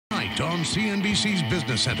Tonight on CNBC's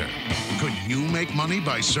Business Center. Could you make money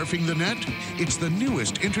by surfing the net? It's the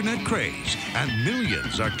newest internet craze, and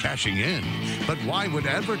millions are cashing in. But why would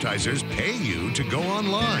advertisers pay you to go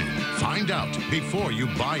online? Find out before you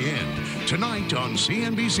buy in. Tonight on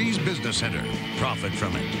CNBC's Business Center. Profit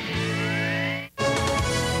from it.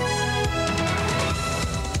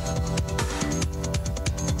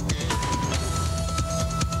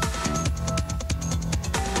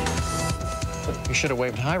 You should have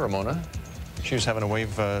waved hi, Ramona. She was having a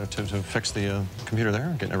wave to fix the computer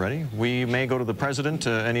there, getting it ready. We may go to the president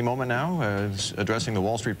any moment now, addressing the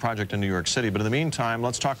Wall Street project in New York City. But in the meantime,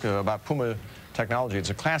 let's talk about Puma Technology.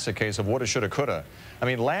 It's a classic case of woulda, shoulda, coulda. I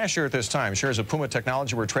mean, last year at this time, shares of Puma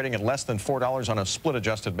Technology were trading at less than $4 on a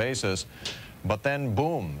split-adjusted basis. But then,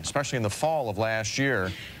 boom, especially in the fall of last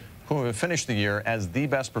year, Puma finished the year as the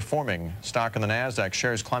best-performing stock in the NASDAQ,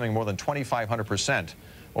 shares climbing more than 2,500%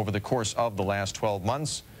 over the course of the last 12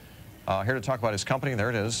 months. Here to talk about his company, there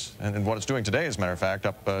it is, and what it's doing today, as a matter of fact,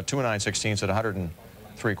 up 2 9/16 at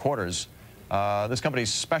 103/4. This company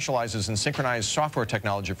specializes in synchronized software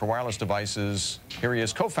technology for wireless devices. Here he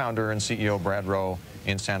is, co-founder and CEO Brad Rowe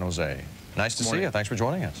in San Jose. Nice to see you. Thanks for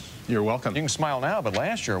joining us. You're welcome. You can smile now, but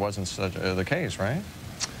last year wasn't such, the case, right?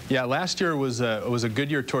 Yeah, last year was a good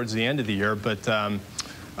year towards the end of the year, but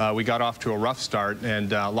we got off to a rough start,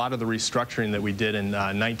 and a lot of the restructuring that we did in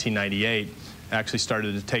 1998 actually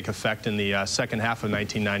started to take effect in the second half of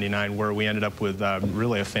 1999, where we ended up with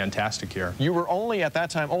really a fantastic year. You were only, at that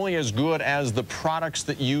time, only as good as the products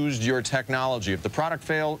that used your technology. If the product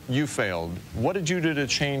failed, you failed. What did you do to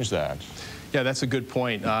change that? Yeah, that's a good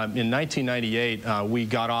point. In 1998, we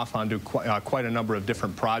got off onto quite a number of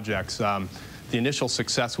different projects. The initial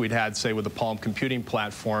success we'd had, say, with the Palm computing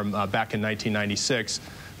platform back in 1996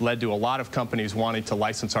 led to a lot of companies wanting to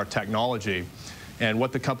license our technology. And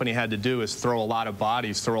what the company had to do is throw a lot of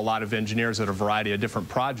bodies, throw a lot of engineers at a variety of different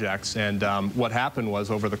projects. And what happened was,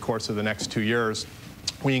 over the course of the next 2 years,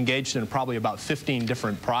 we engaged in probably about 15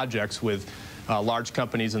 different projects with large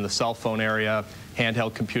companies in the cell phone area,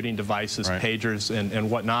 handheld computing devices, right, pagers, and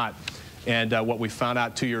whatnot. And what we found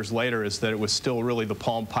out 2 years later is that it was still really the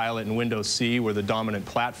Palm Pilot and Windows CE were the dominant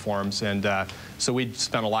platforms. And so we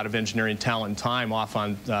spent a lot of engineering talent and time off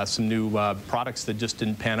on some new products that just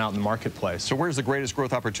didn't pan out in the marketplace. So where's the greatest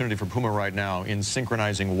growth opportunity for Puma right now in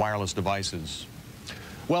synchronizing wireless devices?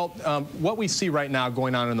 Well, what we see right now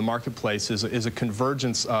going on in the marketplace is a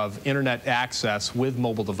convergence of internet access with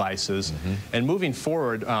mobile devices. Mm-hmm. And moving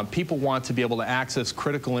forward, people want to be able to access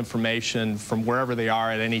critical information from wherever they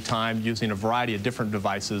are at any time using a variety of different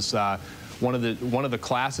devices. One of the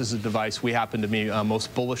classes of device we happen to be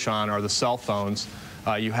most bullish on are the cell phones.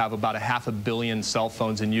 You have about 500 million cell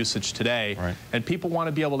phones in usage today, right, and people want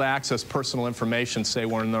to be able to access personal information, say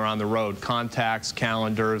when they're on the road, contacts,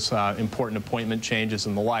 calendars, important appointment changes,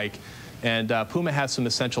 and the like. And Puma has some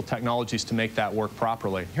essential technologies to make that work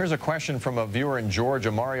properly. Here's a question from a viewer in Georgia.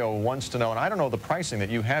 Mario wants to know, and I don't know the pricing that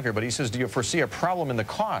you have here, but he says, do you foresee a problem in the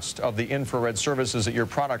cost of the infrared services that your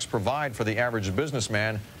products provide for the average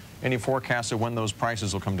businessman? Any forecasts of when those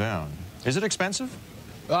prices will come down? Is it expensive?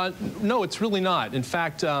 No, it's really not. In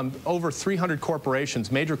fact, over 300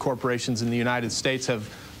 corporations, major corporations in the United States, have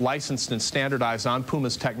licensed and standardized on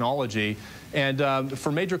Puma's technology. And for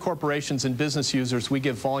major corporations and business users, we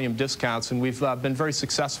give volume discounts, and we've been very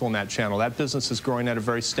successful in that channel. That business is growing at a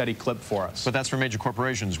very steady clip for us. But that's for major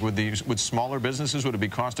corporations. With smaller businesses, would it be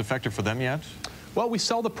cost-effective for them yet? Well, we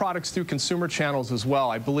sell the products through consumer channels as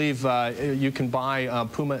well. I believe you can buy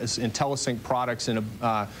Puma's IntelliSync products in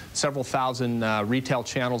several thousand retail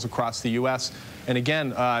channels across the U.S. And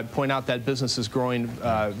again, I point out that business is growing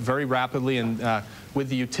very rapidly, and with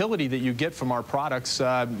the utility that you get from our products,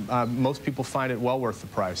 most people find it well worth the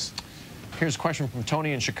price. Here's a question from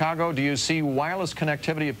Tony in Chicago. Do you see wireless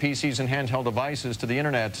connectivity of PCs and handheld devices to the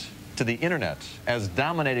internet as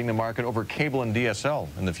dominating the market over cable and DSL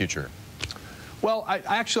in the future? Well,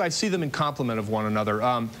 I see them in complement of one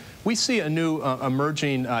another. We see a new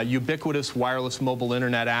emerging ubiquitous wireless mobile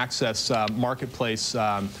internet access marketplace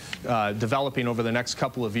developing over the next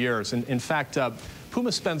couple of years. And in fact,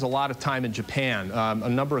 Puma spends a lot of time in Japan. A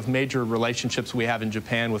number of major relationships we have in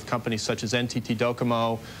Japan with companies such as NTT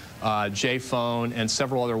Docomo, J-Phone, and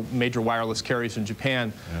several other major wireless carriers in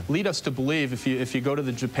Japan, lead us to believe, if you go to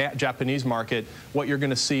the Japanese market, what you're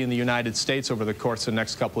going to see in the United States over the course of the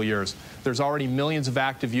next couple of years. There's already millions of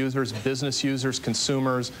active users, business users,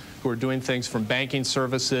 consumers, who are doing things from banking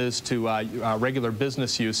services to regular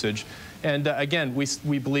business usage. And again,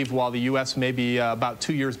 we believe while the U.S. may be about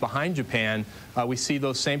 2 years behind Japan, we see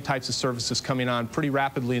those same types of services coming on pretty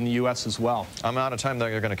rapidly in the U.S. as well. I'm out of time.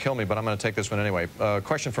 They're going to kill me, but I'm going to take this one anyway.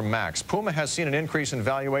 Question from Max. Puma has seen an increase in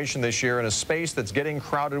valuation this year in a space that's getting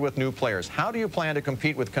crowded with new players. How do you plan to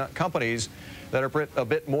compete with companies that are a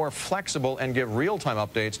bit more flexible and give real-time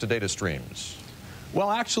updates to data streams? Well,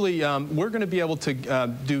 actually, we're going to be able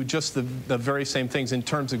to do just the very same things in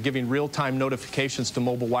terms of giving real-time notifications to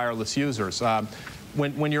mobile wireless users.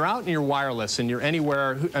 When you're out in your wireless and you're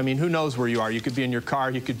anywhere, I mean, who knows where you are? You could be in your car,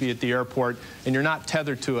 you could be at the airport, and you're not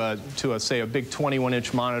tethered to say, a big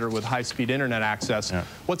 21-inch monitor with high-speed internet access. Yeah.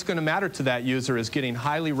 What's going to matter to that user is getting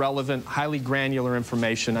highly relevant, highly granular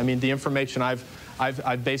information. I mean, the information I've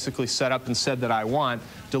basically set up and said that I want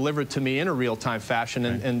delivered to me in a real-time fashion,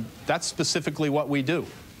 and that's specifically what we do.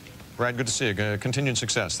 Brad, good to see you. Continued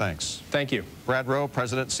success. Thanks. Thank you. Brad Rowe,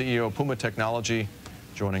 President, CEO of Puma Technology,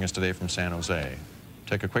 joining us today from San Jose.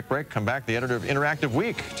 Take a quick break. Come back. The editor of Interactive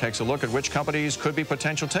Week takes a look at which companies could be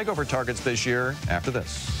potential takeover targets this year after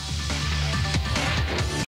this.